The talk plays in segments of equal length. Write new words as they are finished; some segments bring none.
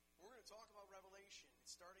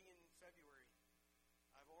starting in February.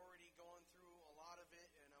 I've already gone through a lot of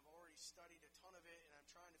it, and I've already studied a ton of it, and I'm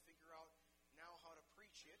trying to figure out now how to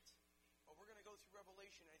preach it. But we're going to go through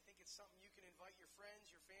Revelation. I think it's something you can invite your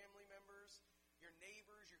friends, your family members, your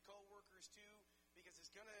neighbors, your co-workers to, because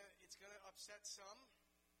it's gonna upset some.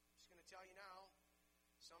 I'm just going to tell you now.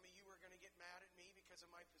 Some of you are going to get mad at me because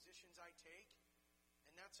of my positions I take,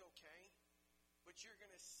 and that's okay. But you're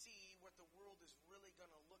going to see what the world is really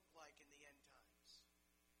going to look like in the end times.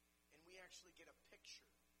 And we actually get a picture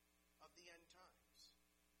of the end times.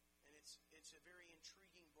 And it's a very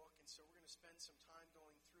intriguing book, and so we're going to spend some time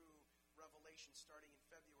going through Revelation starting in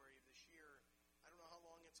February of this year. I don't know how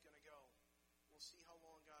long it's going to go. We'll see how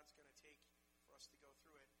long God's going to take for us to go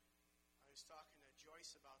through it. I was talking to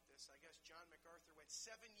Joyce about this. I guess John MacArthur went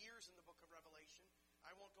 7 years in the book of Revelation.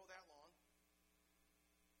 I won't go that long.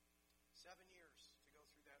 7 years to go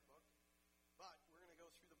through that book. But we're going to go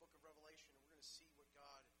through the book of Revelation, and we're going to see what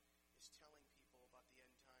God is telling people about the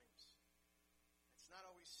end times. It's not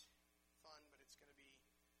always fun, but it's going to be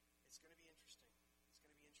interesting. It's going to be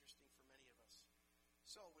interesting for many of us.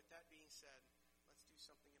 So with that being said, let's do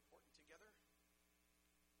something important together. Let's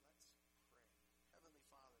pray. Heavenly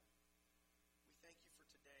Father, we thank you for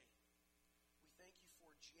today. We thank you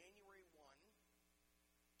for January 1,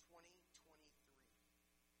 2023.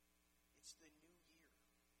 It's the new year.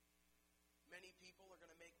 Many people are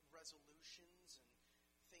going to make resolutions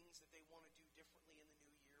and things that they want to do differently in the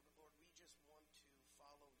new year, but Lord, we just want to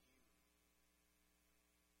follow you.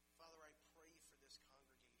 Father, I pray for this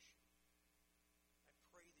congregation. I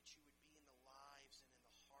pray that you would be in the lives and in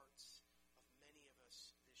the hearts of many of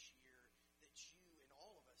us this year, that you and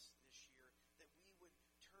all of us this year, that we would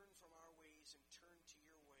turn from our ways and turn to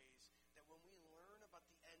your ways, that when we learn about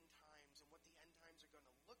the end times and what the end times are going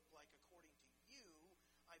to look like according to you,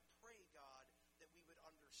 I pray, God, that we would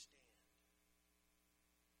understand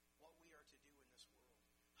what we are to do in this world,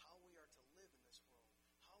 how we are to live in this world,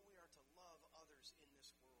 how we are to love others in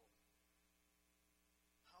this world,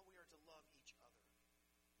 how we are to love each other.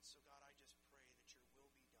 And so, God, I just pray that your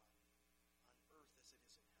will be done on earth as it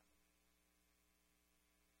is in heaven.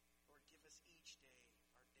 Lord, give us each day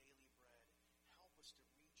our daily bread. Help us to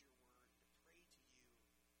read your word, to pray to you.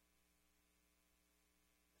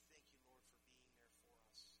 I thank you, Lord, for being there for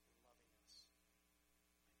us and loving us.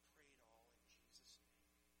 I pray it all in Jesus' name.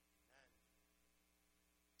 Amen.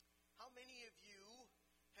 How many of you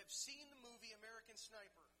have seen the movie American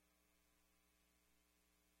Sniper?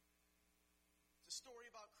 It's a story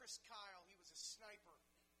about Chris Kyle. He was a sniper.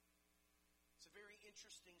 It's a very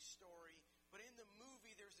interesting story. But in the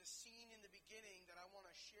movie, there's a scene in the beginning that I want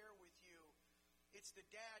to share with you. It's the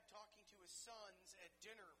dad talking to his sons at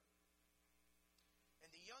dinner.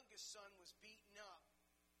 And the youngest son was beaten up.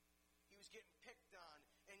 He was getting picked on.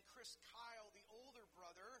 And Chris Kyle, the older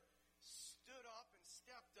brother, stood up and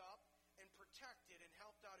stepped up and protected and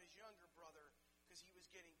helped out his younger brother because he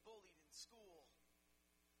was getting bullied in school.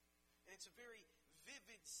 And it's a very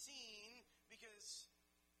vivid scene because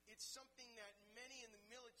it's something that many in the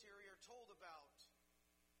military are told about.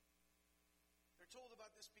 They're told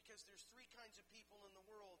about this because there's 3 kinds of people in the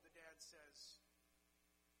world, the dad says.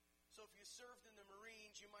 So if you served in the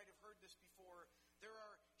Marines, you might have heard this before. There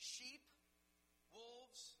are sheep,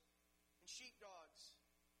 wolves, and sheepdogs.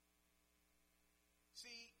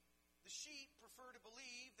 See, the sheep prefer to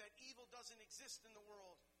believe that evil doesn't exist in the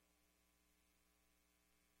world.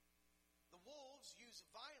 The wolves use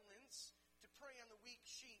violence to prey on the weak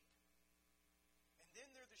sheep. And then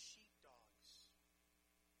there are the sheepdogs.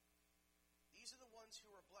 These are the ones who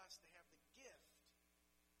are blessed to have the gift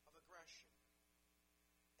of aggression.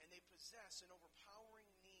 And they possess an overpowering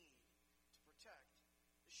need to protect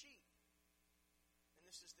the sheep. And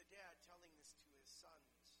this is the dad telling this to his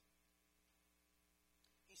sons.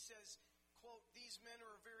 He says, quote, "These men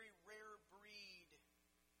are a very rare breed."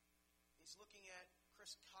 He's looking at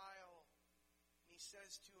Chris Kyle, and he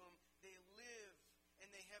says to him, "They live and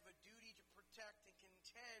they have a duty to protect and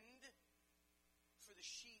contend for the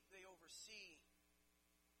sheep they oversee."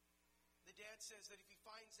 The dad says that if he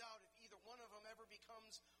finds out if either one of them ever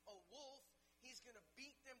becomes a wolf, he's going to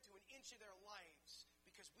beat them to an inch of their lives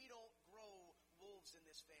because we don't grow wolves in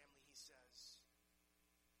this family, he says.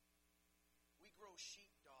 We grow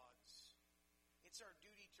sheepdogs. It's our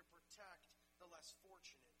duty to protect the less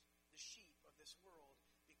fortunate, the sheep of this world,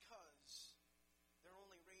 because they're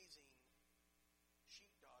only raising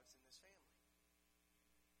sheepdogs in this family.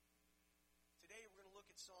 Today we're going to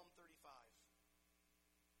look at Psalm 35.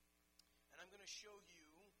 And I'm going to show you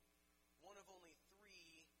one of only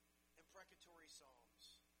 3 imprecatory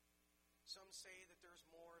psalms. Some say that there's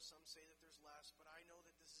more, some say that there's less, but I know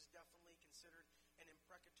that this is definitely considered an imprecatory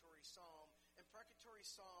imprecatory psalm. Imprecatory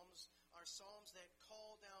psalms are psalms that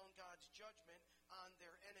call down God's judgment on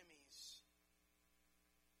their enemies.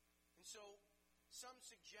 And so some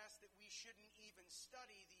suggest that we shouldn't even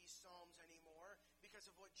study these psalms anymore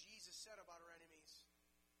because of what Jesus said about our enemies.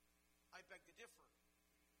 I beg to differ.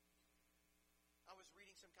 I was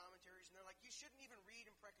reading some commentaries, and they're like, you shouldn't even read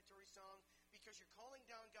imprecatory psalms because you're calling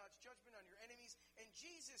down God's judgment on your enemies, and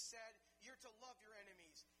Jesus said you're to love your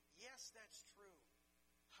enemies. Yes, that's true.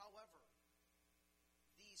 However,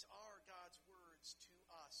 these are God's words to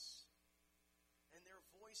us, and they're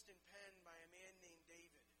voiced and penned by a man named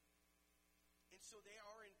David. And so they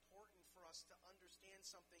are important for us to understand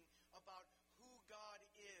something about who God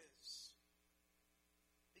is.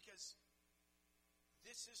 Because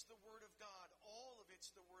this is the Word of God. All of it's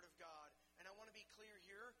the Word of God. And I want to be clear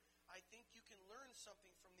here. I think you can learn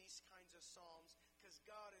something from these kinds of psalms because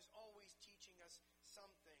God is always teaching us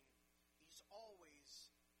something. He's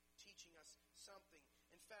always teaching us something.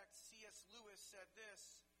 In fact, C.S. Lewis said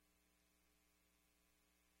this: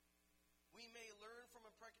 we may learn from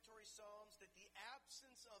imprecatory psalms that the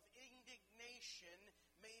absence of indignation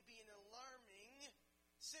may be an alarming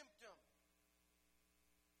symptom.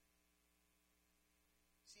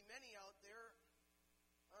 See, many out there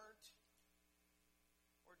aren't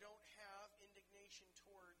or don't have indignation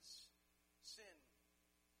towards sin.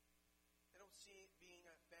 They don't see it being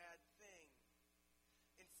a bad thing.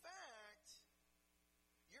 In fact,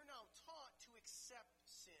 you're now taught to accept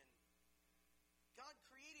sin. God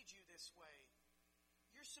created you this way.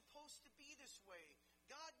 You're supposed to be this way.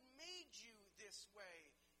 God made you this way.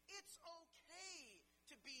 It's okay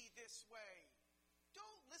to be this way.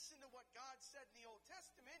 Don't listen to what God said in the Old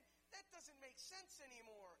Testament. That doesn't make sense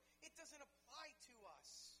anymore. It doesn't apply to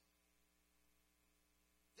us.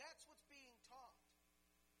 That's what's being taught.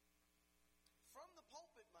 From the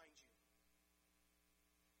pulpit, mind you.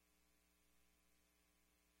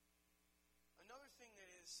 Another thing that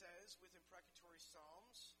it says with imprecatory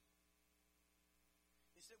psalms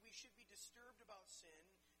is that we should be disturbed about sin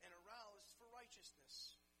and aroused for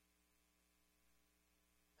righteousness.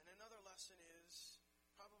 And another lesson is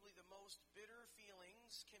probably the most bitter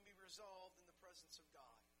feelings can be resolved in the presence of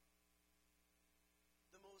God.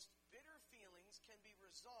 The most bitter feelings can be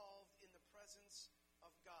resolved in the presence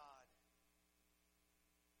of God.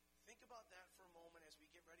 Think about that for a moment as we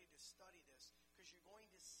get ready to study this, because you're going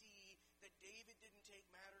to see that David didn't take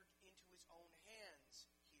matter into his own hands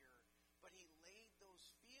here, but he laid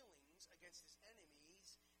those feelings against his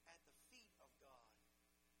enemies at the feet of God.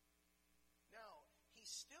 Now,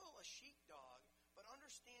 he's still a sheepdog, but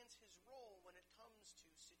understands his role when it comes to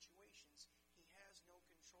situations he has no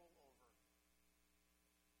control over.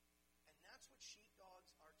 And that's what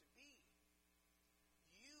sheepdogs are to be.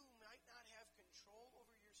 You might not have control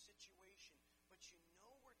over your situation, but you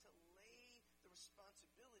know where to lay the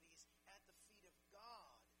responsibilities at the feet of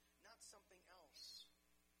God, not something else.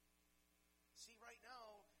 See, right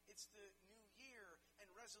now, it's the new year, and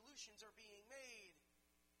resolutions are being made.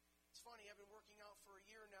 It's funny, I've been working out for a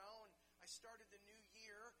year now, and I started the new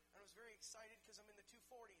year, and I was very excited because I'm in the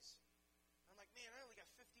 240s. I'm like, man, I only got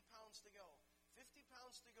 50 pounds to go. 50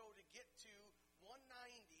 pounds to go to get to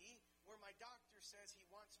 190, where my doctor says he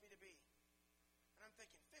wants me to be. And I'm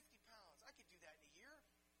thinking, 50 pounds, I could do that in a year.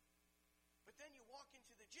 But then you walk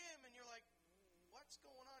into the gym, and you're like, what's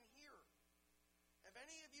going on here? Have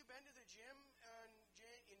any of you been to the gym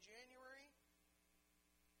in January?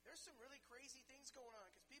 There's some really crazy things going on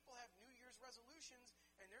because people have New Year's resolutions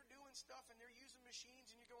and they're doing stuff and they're using machines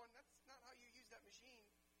and you're going, that's not how you use that machine,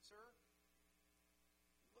 sir.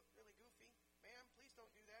 You look really goofy. Ma'am, please don't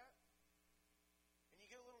do that. And you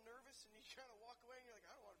get a little nervous and you kind of walk away and you're like,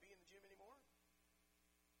 I don't want to be in the gym anymore.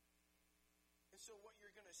 And so what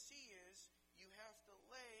you're going to see is you have to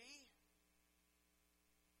lay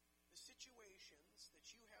the situations that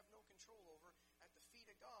you have no control over at the feet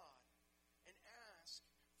of God and ask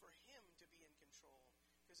for Him to be in control.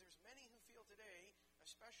 Because there's many who feel today,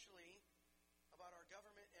 especially about our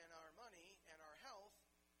government and our money and our health,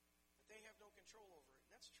 that they have no control over it. And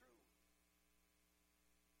that's true.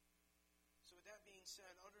 So with that being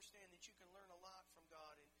said, understand that you can learn a lot from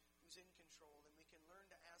God and who's in control, and we can learn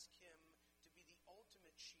to ask Him to be the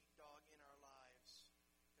ultimate sheepdog in our lives,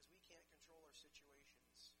 because we can't control our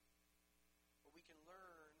situations. But we can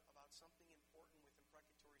learn about something important with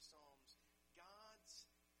imprecatory psalms, God's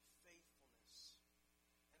faithfulness.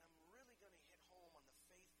 And I'm really going to hit home on the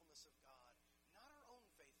faithfulness of God. Not our own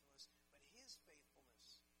faithfulness, but His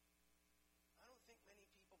faithfulness. I don't think many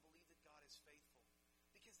people believe that God is faithful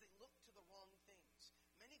because they look to the wrong things.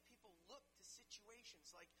 Many people look to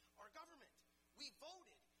situations like our government. We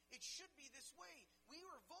voted. It It should be this way. We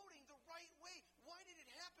were voting the right way. Why did it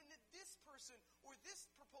happen that this person or this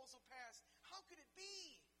proposal passed? How could it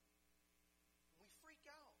be? And we freak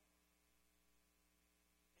out.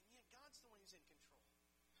 And yet God's the one who's in control.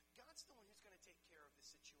 God's the one who's going to take care of the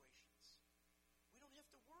situations. We don't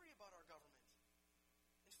have to worry about our government.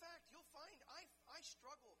 In fact, you'll find I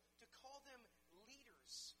struggle to call them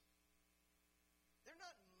leaders. They're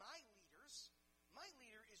not my leaders. My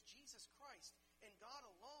leader is Jesus Christ and God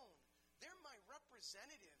alone. They're my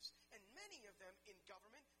representatives, and many of them in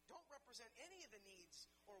government don't represent any of the needs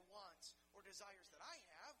or wants or desires that I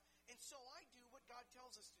have, and so I do what God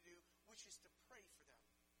tells us to do, which is to pray for them.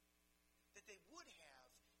 That they would have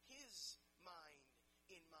His mind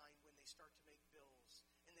in mind when they start to make bills,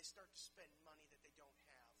 and they start to spend money that they don't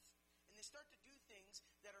have, and they start to do things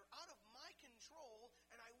that are out of my control,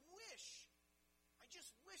 and I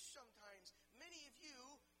just wish sometimes many of you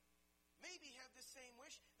maybe have the same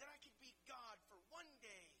wish that I could be God for one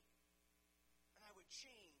day, and I would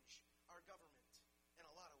change our government in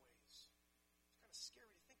a lot of ways. It's kind of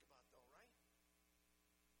scary to think about, though, right?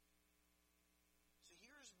 So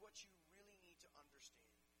here's what you really need to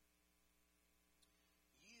understand.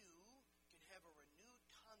 You can have a renewed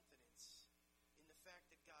confidence in the fact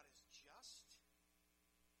that God is just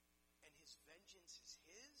and His vengeance is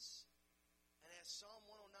His. And as Psalm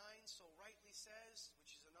 109 so rightly says,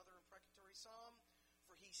 which is another imprecatory psalm,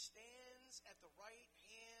 for He stands at the right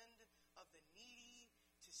hand of the needy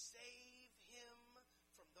to save him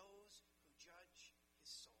from those who judge his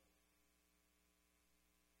soul.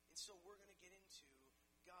 And so we're going to get into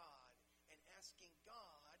God and asking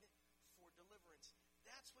God for deliverance.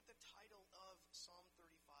 That's what the title of Psalm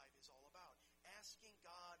 35 is all about. Asking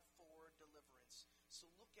God for deliverance. So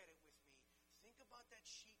look at it with me. Think about that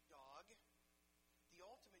sheepdog, the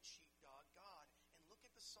ultimate sheepdog, God, and look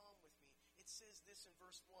at the psalm with me. It says this in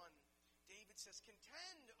verse 1. David says,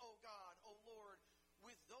 contend, O God, O Lord,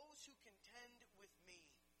 with those who contend with me.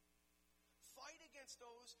 Fight against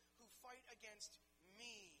those who fight against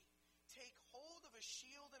me. Take hold of a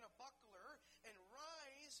shield and a buckler and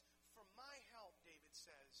rise for my help, David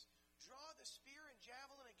says. Draw the spear and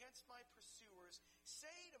javelin against my pursuers.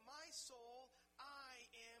 Say to my soul, I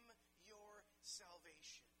am your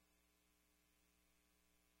salvation.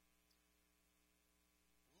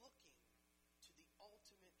 Looking to the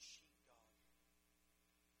ultimate sheepdog.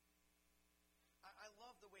 I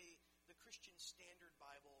love the way the Christian Standard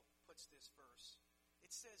Bible puts this verse. It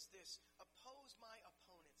says this, oppose my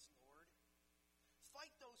opponents, Lord.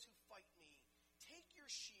 Fight those who fight me. Take your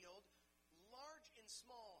shield, large and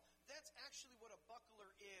small. That's actually what a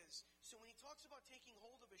buckler is. So when he talks about taking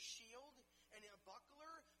hold of a shield and a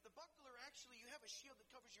buckler, the buckler actually, you have a shield that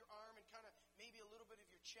covers your arm and kind of maybe a little bit of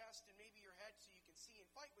your chest and maybe your head so you can see and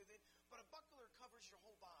fight with it, but a buckler covers your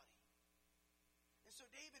whole body. And so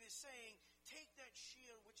David is saying, take that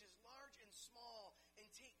shield, which is large and small, and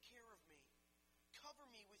take care of me. Cover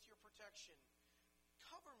me with your protection.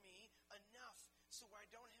 Cover me enough so I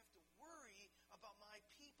don't have to worry about my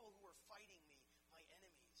people who are fighting me, my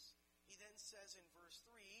enemies. He then says in verse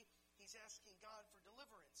 3, he's asking God for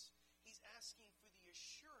deliverance. He's asking for the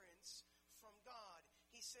assurance from God.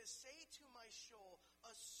 He says, say to my soul,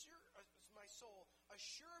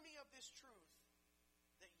 assure me of this truth,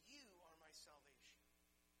 that you are my salvation.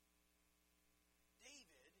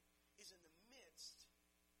 David is in the midst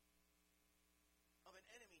of an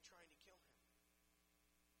enemy trying to kill him.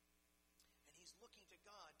 And he's looking to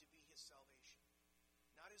God to be his salvation.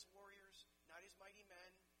 Not his warriors, not his mighty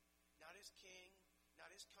men, not his king,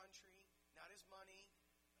 not his country, not his money,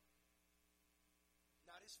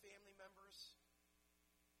 not his family members,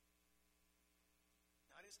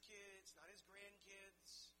 not his kids, not his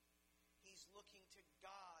grandkids. He's looking to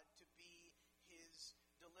God to be his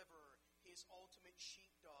deliverer, his ultimate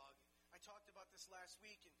sheepdog. I talked about this last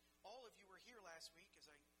week, and all of you were here last week, as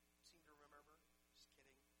I seem to remember. Just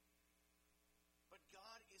kidding. But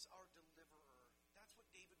God is our deliverer. That's what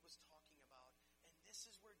David was talking about. And this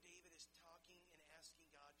is where David is talking and asking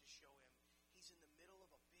God to show him. He's in the middle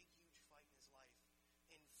of a big, huge fight in his life.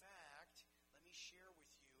 In fact, let me share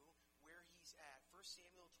with you where he's at. 1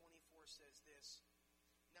 Samuel 24 says this.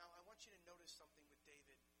 Now, I want you to notice something with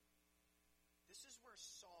David. This is where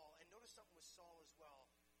Saul, and notice something with Saul as well.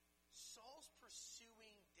 Saul's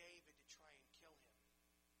pursuing David to try and kill him.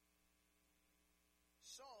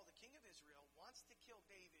 Saul, the king of Israel, wants to kill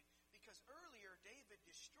David because earlier David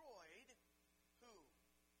destroyed who?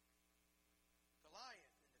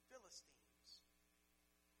 Goliath and the Philistines.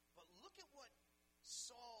 But look at what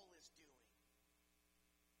Saul is doing.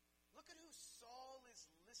 Look at who Saul is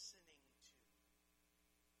listening to.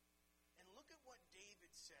 And look at what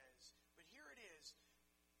David says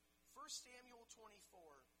Samuel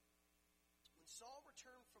 24, when Saul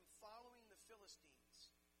returned from following the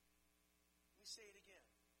Philistines, let me say it again.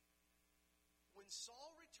 When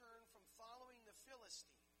Saul returned from following the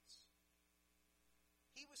Philistines,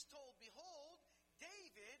 he was told, "Behold,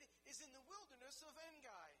 David is in the wilderness of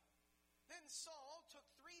En-Gai." Then Saul took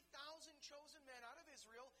 3,000 chosen men out of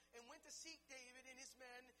Israel and went to seek David and his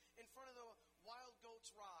men in front of the wild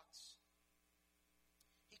goats' rocks.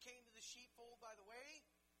 He came to the sheepfold by the way,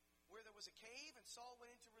 where there was a cave, and Saul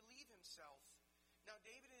went in to relieve himself. Now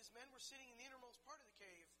David and his men were sitting in the innermost part of the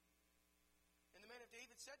cave. And the men of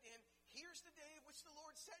David said to him, "Here's the day of which the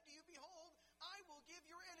Lord said to you, Behold, I will give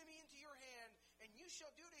your enemy into your hand, and you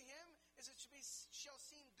shall do to him as it shall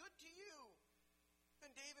seem good to you."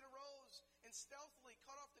 Then David arose and stealthily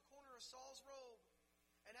cut off the corner of Saul's robe.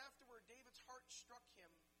 And afterward David's heart struck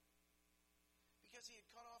him, because he had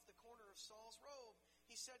cut off the corner of Saul's robe.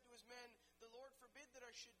 He said to his men, "The Lord forbid that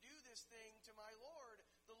I should do this thing to my Lord,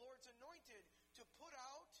 the Lord's anointed, to put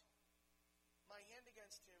out my hand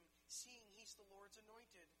against him, seeing he's the Lord's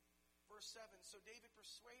anointed." Verse 7, so David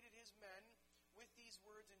persuaded his men with these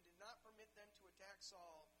words and did not permit them to attack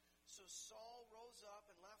Saul. So Saul rose up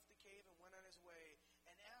and left the cave and went on his way.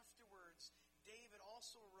 And afterwards David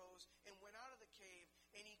also arose and went out of the cave,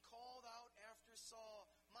 and he called out after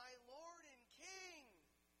Saul, "My Lord and King!"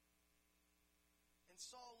 And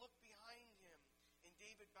Saul looked behind him, and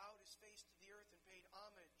David bowed his face to the earth and paid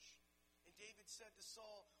homage. And David said to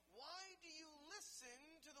Saul, "Why do you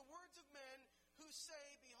listen to the words of men who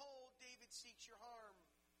say, 'Behold, David seeks your harm'?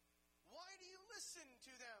 Why do you listen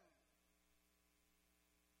to them?"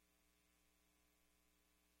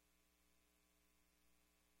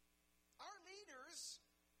 Our leaders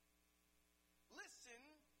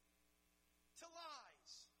listen to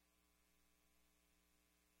lies,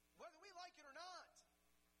 whether we like it or not.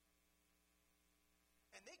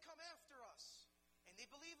 And they come after us, and they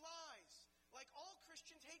believe lies, like all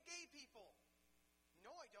Christians hate gay people.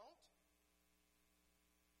 No, I don't.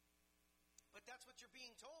 But that's what you're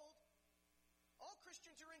being told. All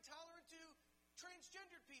Christians are intolerant to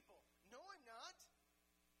transgendered people. No, I'm not.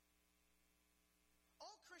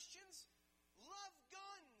 All Christians love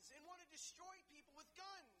guns and want to destroy people with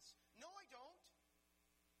guns. No, I don't.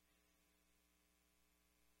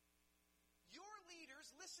 Your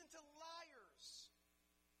leaders listen to liars.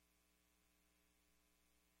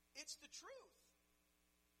 It's the truth.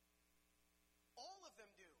 All of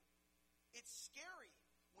them do. It's scary.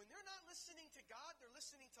 When they're not listening to God, they're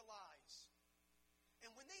listening to lies.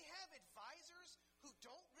 And when they have advisors who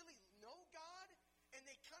don't really know God, and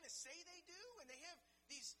they kind of say they do, and they have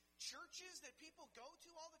these churches that people go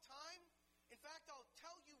to all the time. In fact, I'll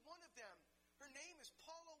tell you one of them. Her name is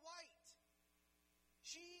Paula White.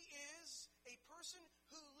 She is a person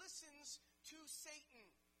who listens to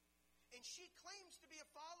Satan. And she claims to be a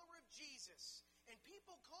follower of Jesus. And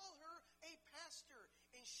people call her a pastor.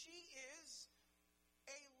 And she is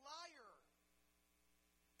a liar.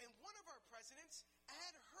 And one of our presidents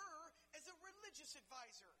had her as a religious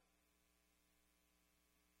advisor.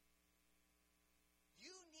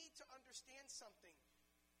 You need to understand something.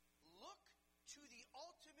 Look to the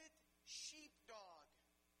ultimate sheepdog.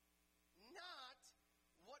 Not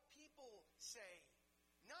what people say.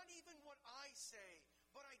 Not even what I say.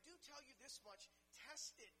 But I do tell you this much.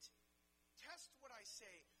 Test it. Test what I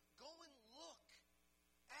say. Go and look.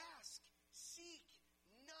 Ask. Seek.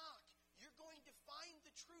 Knock. You're going to find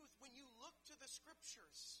the truth when you look to the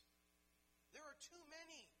scriptures. There are too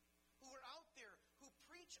many who are out there who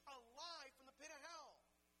preach a lie from the pit of hell.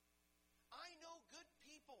 I know good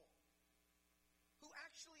people who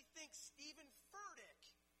actually think Stephen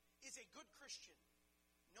Furtick is a good Christian.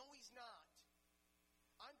 No, he's not.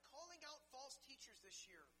 I'm calling out false teachers this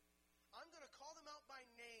year. I'm going to call them out by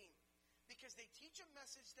name because they teach a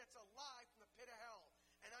message that's a lie from the pit of hell.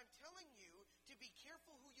 And I'm telling you to be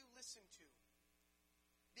careful who you listen to.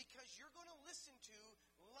 Because you're going to listen to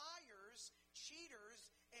liars, cheaters,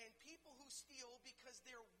 and people who steal because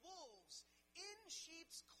they're wolves in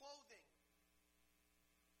sheep's clothing.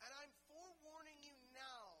 And I'm forewarning you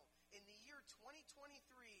now, in the year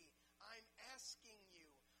 2023, I'm asking you,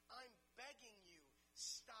 I'm begging you,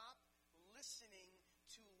 stop listening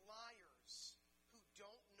to liars who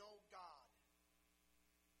don't know God.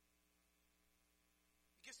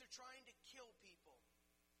 Because they're trying to kill people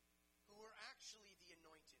who are actually the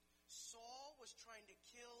anointed. Saul was trying to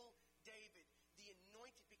kill David, the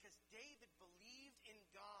anointed, because David believed in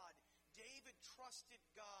God. David trusted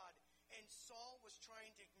God, and Saul was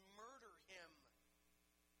trying to murder him.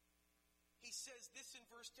 He says this in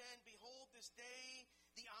verse 10, "Behold, this day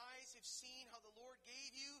the eyes have seen how the Lord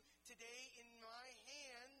gave you today in my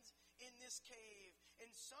hand in this cave, and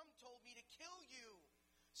some told me to kill you.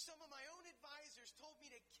 Some of my own advisors told me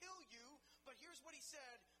to kill you, but here's what he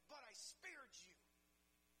said, but I spared you.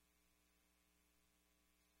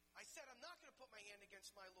 I said, I'm not going to put my hand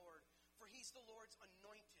against my Lord, for he's the Lord's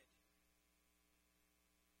anointed.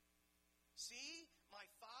 See, my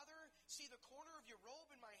Father, see the corner of your robe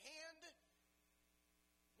in my hand?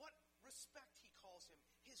 What respect he calls him.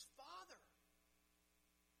 His Father.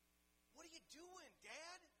 What are you doing,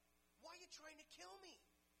 Dad? Why are you trying to kill me?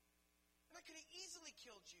 And I could have easily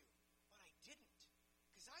killed you, but I didn't,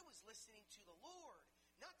 because I was listening to the Lord,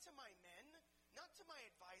 not to my men, not to my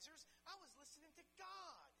advisors. I was listening to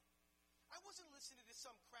God. I wasn't listening to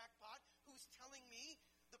some crackpot who's telling me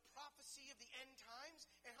the prophecy of the end times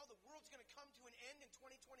and how the world's going to come to an end in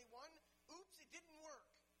 2021. Oops, it didn't work.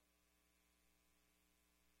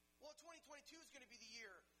 Well, 2022 is going to be the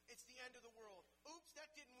year. It's the end of the world. Oops, that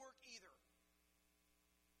didn't work either.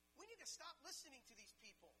 We need to stop listening to these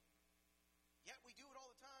people. Yet we do it all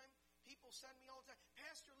the time. People send me all the time,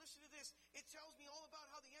 Pastor, listen to this. It tells me all about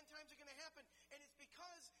how the end times are going to happen. And it's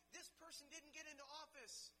because this person didn't get into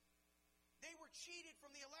office. They were cheated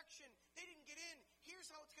from the election. They didn't get in. Here's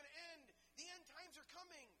how it's going to end. The end times are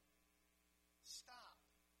coming. Stop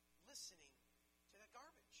listening to that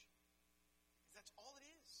garbage. Because that's all it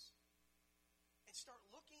is. And start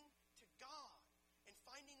looking to God and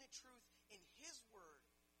finding the truth in His Word.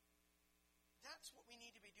 That's what we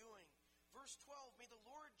need to be doing. Verse 12, may the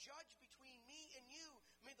Lord judge between me and you.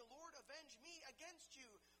 May the Lord avenge me against you.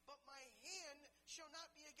 But my hand shall not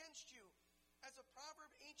be against you. As a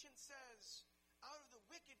proverb ancient says, out of the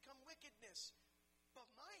wicked come wickedness. But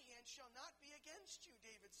my hand shall not be against you,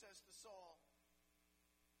 David says to Saul.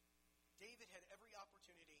 David had every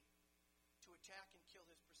opportunity to attack and kill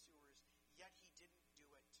his pursuers, yet he didn't do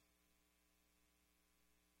it.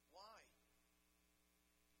 Why?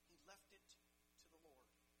 He left it to the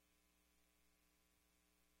Lord.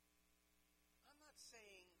 I'm not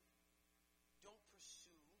saying don't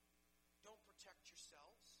pursue, don't protect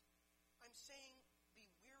yourselves. I'm saying be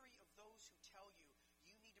weary of those who tell you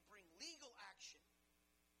you need to bring legal action.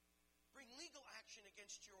 Bring legal action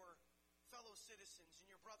against your fellow citizens and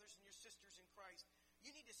your brothers and your sisters in Christ.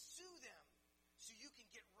 You need to sue them so you can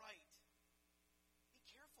get right. Be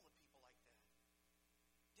careful of people like that.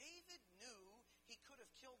 David knew he could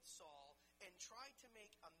have killed Saul and tried to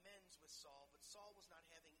make amends with Saul, but Saul was not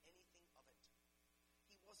having anything of it.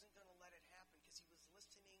 He wasn't going to let it happen because he was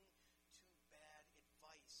listening to bad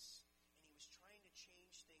advice. Trying to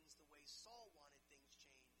change things the way Saul wanted things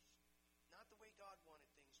changed, not the way God wanted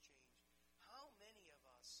things changed. How many of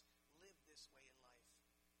us live this way in life?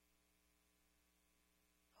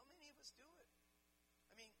 How many of us do it?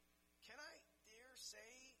 I mean, can I dare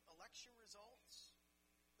say election results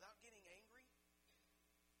without getting angry?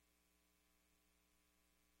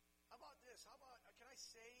 How about this? Can I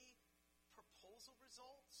say proposal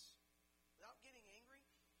results without getting angry?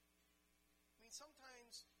 I mean,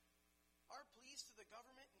 sometimes our pleas to the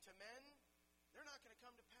government and to men, they're not going to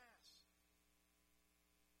come to pass.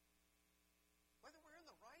 Whether we're in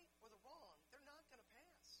the right or the wrong, they're not going to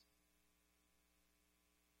pass.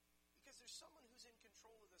 Because there's someone who's in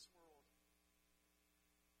control of this world.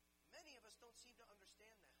 Many of us don't seem to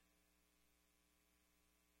understand that.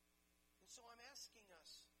 And so I'm asking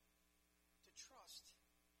us to trust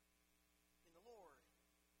in the Lord,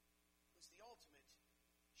 who's the ultimate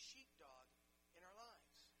sheepdog in our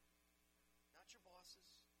lives. Not your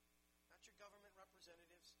bosses, not your government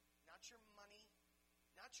representatives, not your money,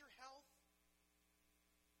 not your health.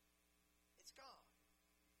 It's God.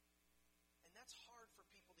 And that's hard for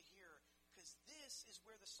people to hear because this is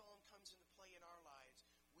where the psalm comes into play in our lives.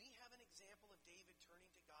 We have an example of David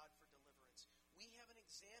turning to God for deliverance. We have an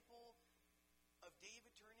example of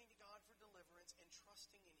David turning to God for deliverance and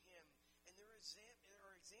trusting in Him. And there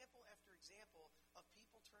are example after example of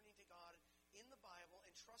people turning to God in the Bible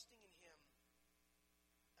and trusting in Him.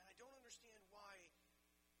 And I don't understand why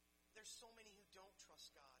there's so many who don't trust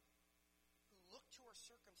God, who look to our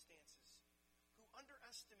circumstances, who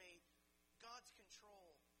underestimate God's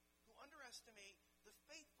control, who underestimate the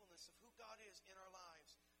faithfulness of who God is in our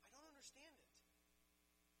lives. I don't understand it.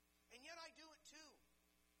 And yet I do it too.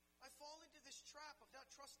 I fall into this trap of not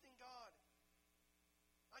trusting God.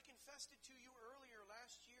 I confessed it to you earlier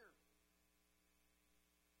last year.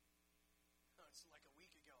 It's like a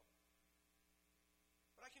week ago.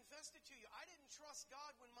 But I confessed it to you. I didn't trust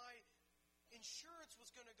God when my insurance was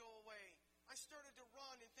going to go away. I started to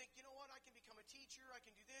run and think, you know what, I can become a teacher, I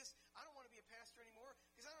can do this. I don't want to be a pastor anymore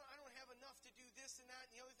because I don't have enough to do this and that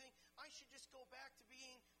and the other thing. I should just go back to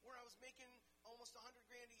being where I was making almost $100,000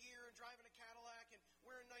 a year and driving a Cadillac and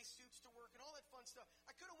wearing nice nice suits to work and all that fun stuff.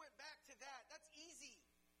 I could have went back to that. That's easy.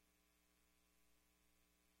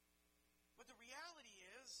 But the reality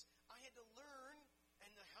is, I had to learn, and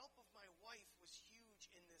the help of my wife was huge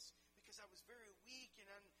in this because I was very weak and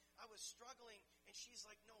I was struggling. And she's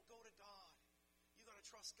like, no, go to God. You got to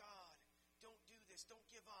trust God. Don't do this. Don't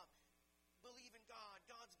give up. Believe in God.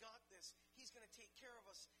 God's got this. He's going to take care of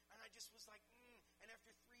us. And I just was like, And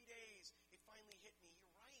after 3 days, it finally hit me.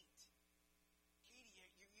 You're right. Katie,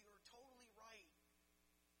 you're totally right.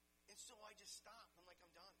 And so I just stopped. I'm like,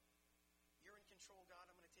 I'm done. You're in control, God.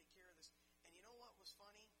 I'm going to take care of this. And you know what was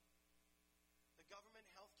funny? The government,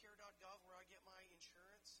 healthcare.gov, where I get my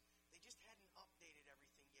insurance, they just hadn't updated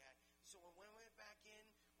everything yet. So when we went back in,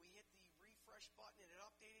 we hit the refresh button and it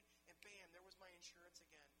updated, and bam, there was my insurance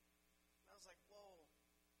again. And I was like, whoa,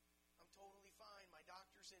 I'm totally fine. My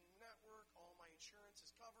doctor's in network. All my insurance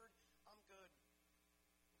is covered. I'm good.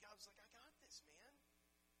 And God was like, I got this, man.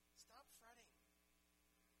 Stop fretting.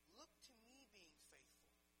 Look to me being faithful.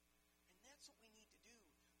 And that's what we need to do.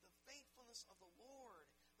 The faithfulness of the Lord.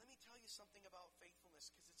 Let me tell you something about faithfulness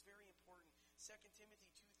because it's very important. 2 Timothy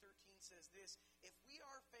 2:13 says this, if we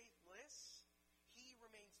are faithless, he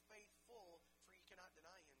remains faithful, for he cannot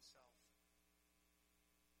deny himself.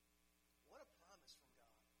 What a promise from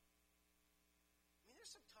God. I mean, there's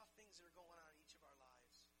some tough things that are going on in each of our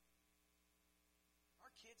lives.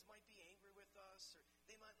 Our kids might be angry with us, or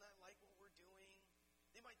they might not like what we're doing.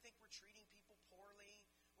 They might think we're treating people poorly.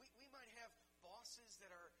 We might have bosses that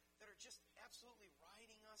are just absolutely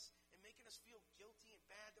riding us and making us feel guilty and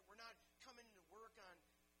bad that we're not coming into work on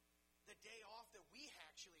the day off that we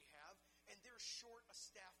actually have, and they're short a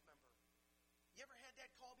staff member. You ever had that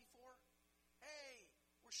call before? Hey,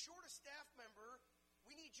 we're short a staff member.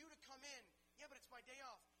 We need you to come in. Yeah, but it's my day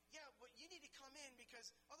off. Yeah, but you need to come in because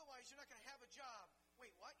otherwise you're not going to have a job.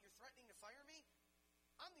 Wait, what? You're threatening to fire me?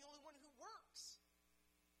 I'm the only one who works.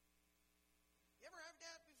 You ever have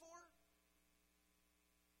that before?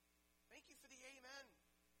 Thank you for the amen.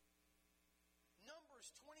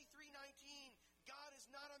 Numbers 23:19. God is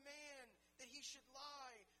not a man that he should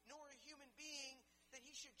lie, nor a human being that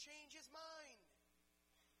he should change his mind.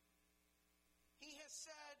 He has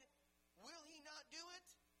said, will he not do it?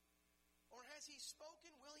 Or has he spoken,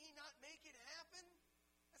 will he not make it happen?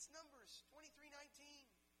 That's Numbers 23:19.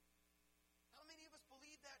 How many of us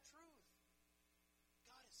believe that truth?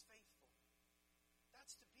 God is faithful.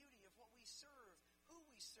 That's the beauty of what we serve. Who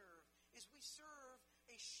we serve is we serve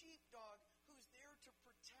a sheepdog who's there to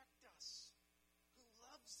protect us, who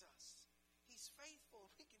loves us. He's faithful.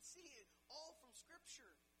 We can see it all from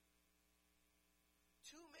Scripture.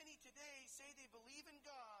 Too many today say they believe in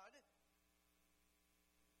God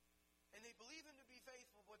and they believe him to be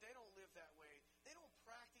faithful, but they don't live that way. They don't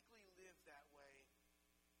practically live that way.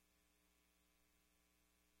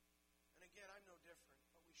 And again, I'm no different,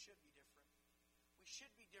 but we should be different. We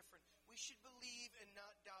should be different. We should believe and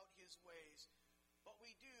not doubt his ways. But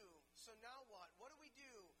we do. So now what? What do we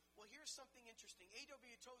do? Well, here's something interesting.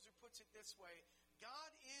 A.W. Tozer puts it this way.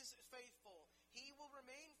 God is faithful. He will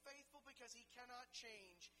remain faithful because he cannot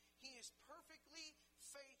change. He is perfectly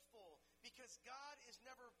faithful because God is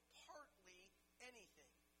never partly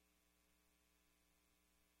anything.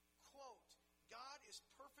 Quote, God is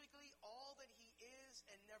perfectly all that he is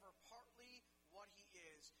and never partly what he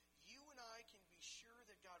is. You and I can be sure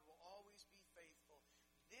that God will always be faithful.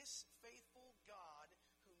 This faithful God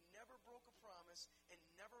who never broke a promise and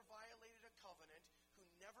never violated a covenant, who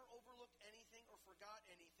never overlooked anything or forgot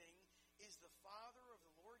anything, is the Father of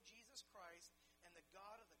the Lord Jesus Christ and the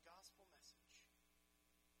God of the gospel message.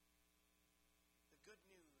 The good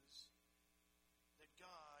news that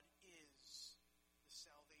God is the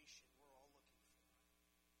salvation we're all looking for.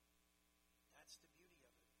 That's the beauty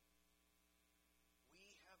of it.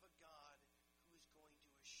 We have a God who is going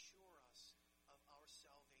to assure us of our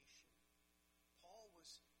salvation. Paul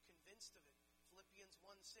was convinced of it. Philippians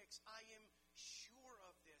 1:6, I am sure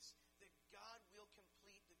of this, that God will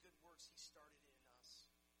complete the good works he started in us.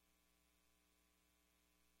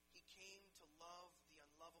 He came to love the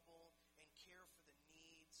unlovable and care for the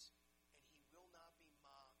needs, and he will not be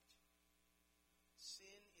mocked.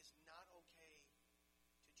 Sin is not okay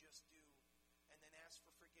to just do and then ask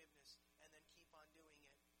for forgiveness and then keep on doing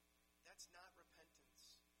it. That's not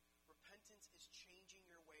repentance. Repentance is changing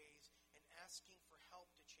your ways and asking for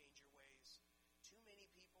help to change your ways. Too many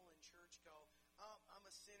people in church go, oh, I'm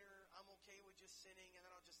a sinner, I'm okay with just sinning, and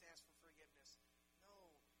then I'll just ask for forgiveness.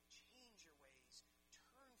 No, change your ways.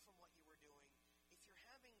 Turn from what you were doing. If you're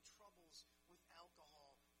having troubles with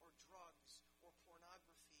alcohol or drugs or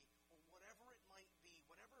pornography or whatever it might be,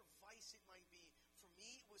 whatever vice it might be, for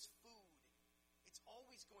me it was food. It's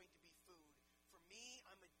always going to be food. For me,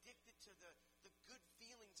 I'm addicted to the good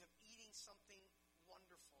feelings of eating something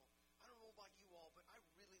wonderful. I don't know about you all, but I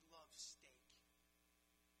really love steak.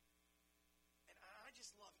 And I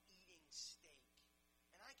just love eating steak.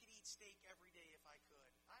 And I could eat steak every day if I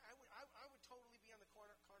could. I would totally be on the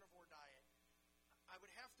carnivore diet. I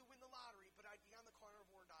would have to win the lottery, but I'd be on the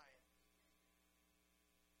carnivore diet.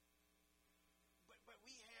 But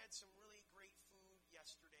we had some really great food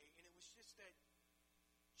yesterday, and it was just that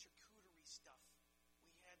charcuterie stuff.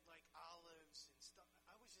 We had like olives and stuff.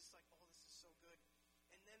 I was just like, oh, this is so good.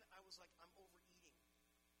 And then I was like, I'm overeating. And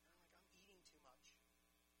I'm like, I'm eating too much.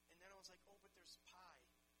 And then I was like, oh, but there's pie.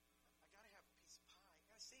 I got to have a piece of pie. I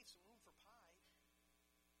got to save some room for pie. And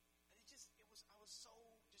I was so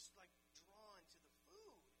just like drawn to the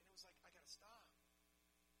food. And it was like, I got to stop.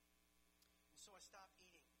 And so I stopped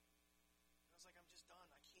eating. And I was like, I'm just done.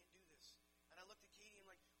 I can't do this. And I looked at Katie and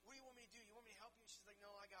I'm like, what do you want me to do? You want me to help you? She's like,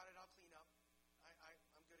 no, I got it. I'll clean up.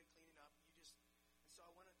 I'm good at cleaning up. And so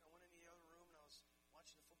I went in the other room and I was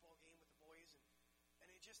watching the football game with the boys. And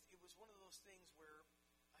it was one of those things where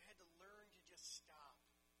I had to learn to just stop.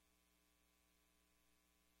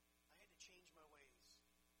 I had to change my ways.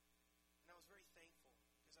 And I was very thankful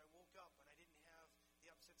because I woke up and I didn't have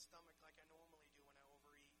the upset stomach like I normally do when I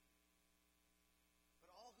overeat.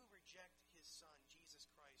 But all who reject his Son, Jesus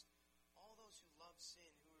Christ, all those who love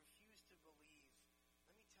sin, who refuse to believe,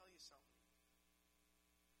 let me tell you something.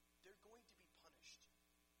 They're going to be punished.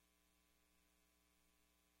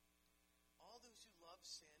 All those who love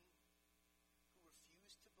sin, who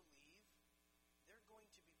refuse to believe, they're going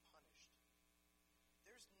to be punished.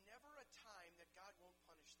 There's never a time that God won't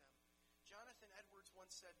punish them. Jonathan Edwards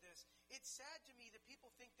once said this, it's sad to me that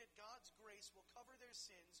people think that God's grace will cover their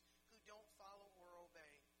sins who don't follow or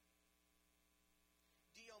obey.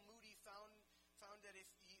 D.L. Moody found that if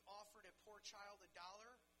he offered a poor child $1,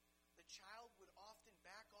 the child would often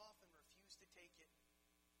back off and refuse to take it.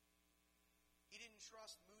 He didn't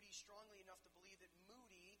trust Moody strongly enough to believe that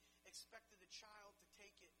Moody expected the child to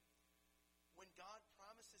take it. When God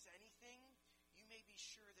promises anything, you may be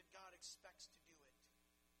sure that God expects to do it.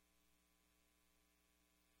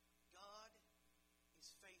 God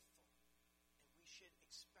is faithful, and we should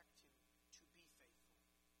expect him to be faithful.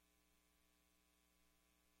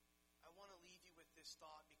 I want to leave you with this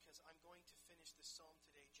thought because I'm going to finish this psalm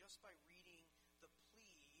today just by reading the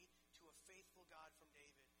plea to a faithful God from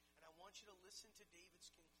David. And I want you to listen to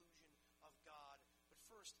David's conclusion of God. But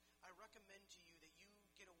first, I recommend to you that you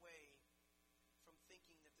get away from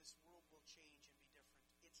thinking that this world will change and be different.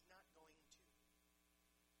 It's not going to.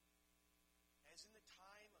 As in the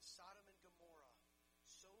time of Sodom and Gomorrah,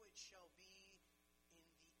 so it shall be in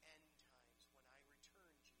the end times when I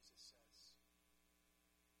return, Jesus says.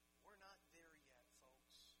 We're not there yet,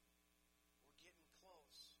 folks. We're getting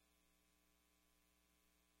close.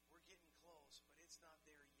 We're getting close, but it's not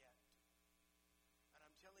there yet. And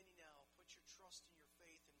I'm telling you now, put your trust in your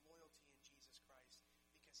faith and loyalty in Jesus Christ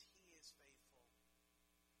because he is faithful.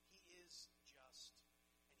 He is just.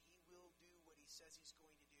 And he will do what he says he's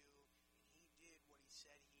going to do. And he did what he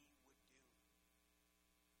said he would do.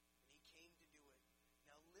 And he came to do it.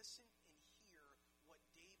 Now listen and hear what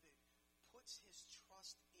David puts his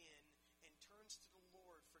trust in and turns to the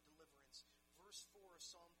Lord for deliverance. Verse 4 of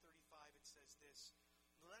Psalm 35, it says this,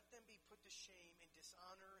 let them be put to shame and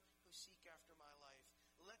dishonor who seek after my life.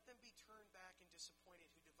 Let them be turned back and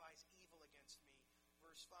disappointed who devise evil against me.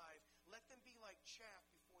 Verse 5, let them be like chaff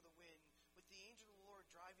before the wind, with the angel of the Lord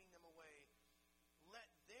driving them away.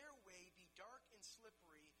 Let their way be dark and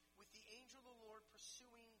slippery, with the angel of the Lord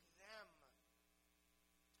pursuing them.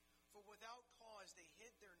 For without cause they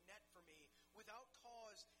hid their net for me. Without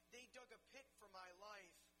cause they dug a pit for my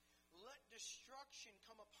life. Let destruction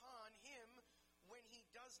come upon him when he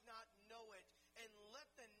does not know it, and let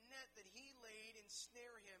the net that he laid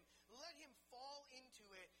ensnare him. Let him fall into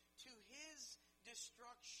it to his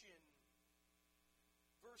destruction.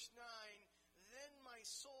 Verse 9, then my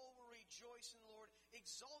soul will rejoice in the Lord,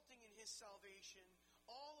 exulting in his salvation.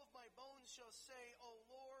 All of my bones shall say, O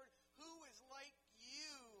Lord, who is like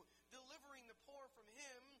you, delivering the poor from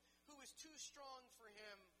him who is too strong for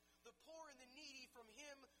him, the poor and the needy from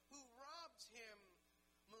him who robs him.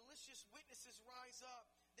 Malicious witnesses rise up.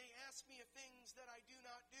 They ask me of things that I do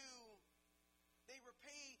not do. They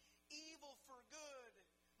repay evil for good.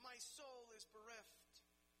 My soul is bereft.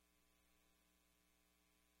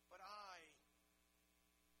 But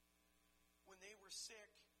when they were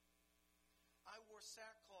sick, I wore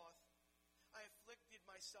sackcloth. I afflicted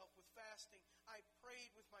myself with fasting. I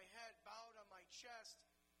prayed with my head bowed on my chest.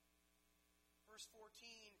 Verse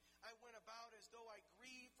 14, I went about as though I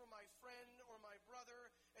grieved for my friend or my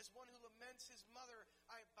brother, As one who laments his mother,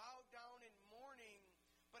 I bowed down in mourning.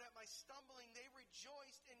 But at my stumbling they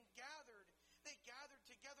rejoiced and gathered. They gathered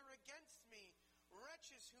together against me.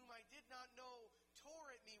 Wretches whom I did not know tore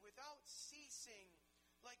at me without ceasing.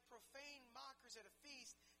 Like profane mockers at a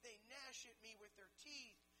feast, they gnash at me with their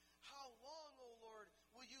teeth. How long, O Lord,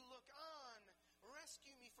 will you look on?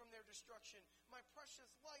 Rescue me from their destruction, my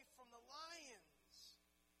precious life from the lions.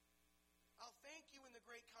 I'll thank you in the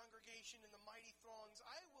great congregation and the mighty throngs.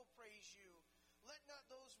 I will praise you. Let not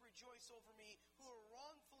those rejoice over me who are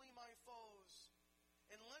wrongfully my foes.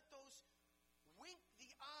 And let those wink the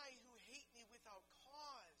eye who hate me without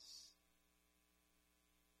cause.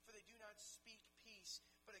 For they do not speak peace,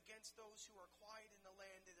 but against those who are quiet in the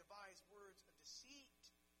land they devise words of deceit.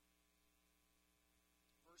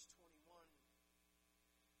 Verse 21.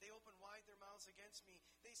 They open wide their mouths against me.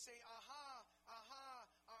 They say, aha, aha,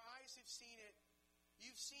 our eyes have seen it.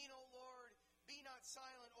 You've seen, O Lord. Be not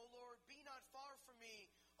silent, O Lord. Be not far from me.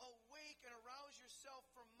 Awake and arouse yourself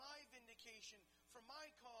for my vindication, for my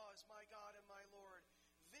cause, my God and my Lord.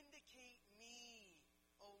 Vindicate me,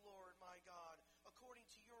 O Lord, my God, according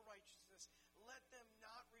to your righteousness. Let them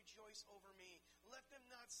not rejoice over me. Let them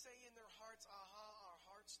not say in their hearts, aha, our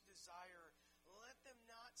heart's desire. Let them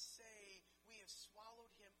not say, we have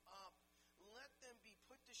swallowed him up. Let them be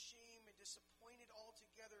put to shame and disappointed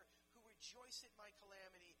altogether who rejoice at my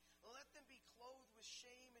calamity. Let them be clothed with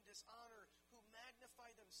shame and dishonor who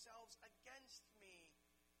magnify themselves against me.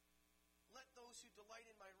 Let those who delight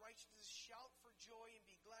in my righteousness shout for joy and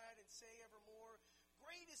be glad and say evermore,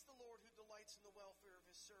 great is the Lord who delights in the welfare of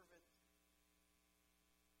his servant.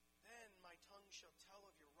 Then my tongue shall tell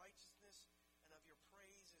of your righteousness and of your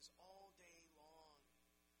praises all day long.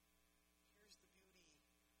 Here's the beauty.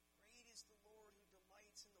 Great is the Lord who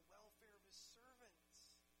delights in the welfare of his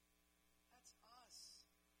servants. That's us.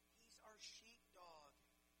 He's our sheepdog.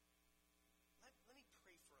 Let me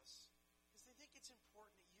pray for us, because I think it's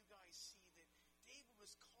important that you guys see that David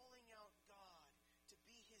was calling out God to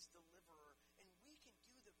be his deliverer, and we can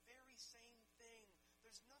do the very same thing.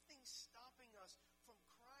 There's nothing stopping us from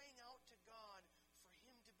crying out to God for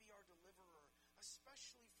him to be our deliverer,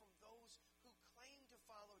 especially from those who claim to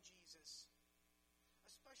follow Jesus,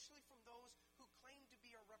 especially from those who claim to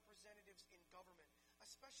be our representatives in government,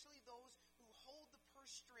 especially those who hold the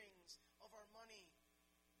purse strings of our money.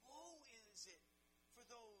 Woe is it for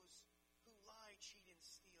those who lie, cheat, and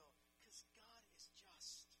steal, because God is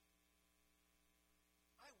just.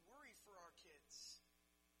 I worry for our kids.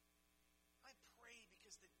 I pray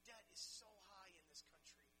because the debt is so high in this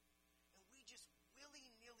country, and we just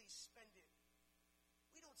willy-nilly spend it.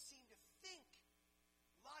 We don't seem to think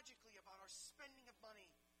logically about our spending of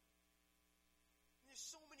money. And there's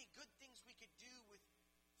so many good things we could do with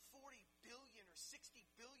 $40 billion or $60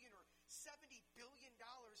 billion or $70 billion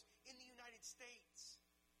in the United States.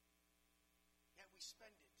 Yet we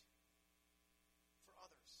spend it for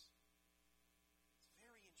others. It's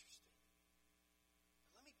very interesting.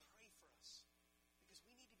 But let me pray for us, because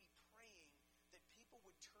we need to be praying that people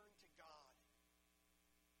would turn to God.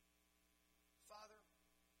 Father,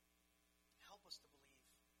 help us to believe.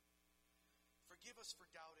 Forgive us for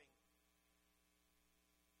doubting.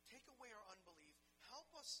 Take away our unbelief.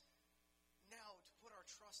 Help us now to put our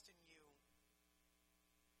trust in you.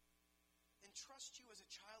 And trust you as a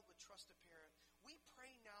child would trust a parent. We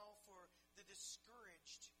pray now for the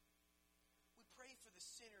discouraged. We pray for the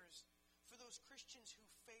sinners, for those Christians who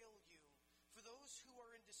fail you, for those who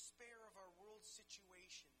are in despair of our world's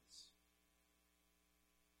situations.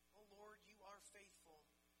 Oh Lord, you are faithful,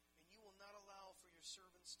 and you will not allow for your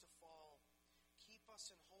servants to fall. Keep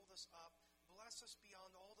us and hold us up. Bless us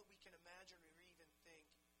beyond all that we can imagine or even think.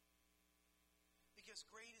 Because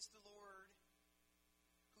great is the Lord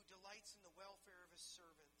who delights in the welfare of his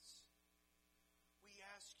servants. We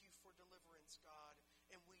ask you for deliverance, God,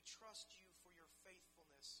 and we trust you for your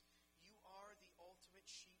faithfulness. You are the ultimate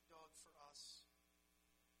sheepdog for us.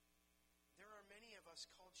 There are many of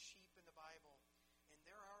us called sheep in the Bible, and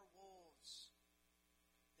there are wolves.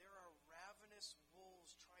 There are ravenous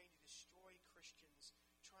wolves trying to destroy Christians,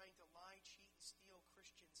 trying to lie, cheat, and steal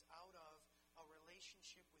Christians out of a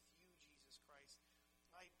relationship with you, Jesus Christ.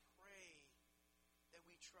 I pray that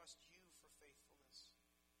we trust you for faithfulness.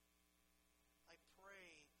 I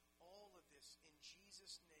pray all of this in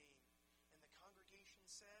Jesus' name. And the congregation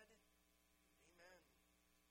said,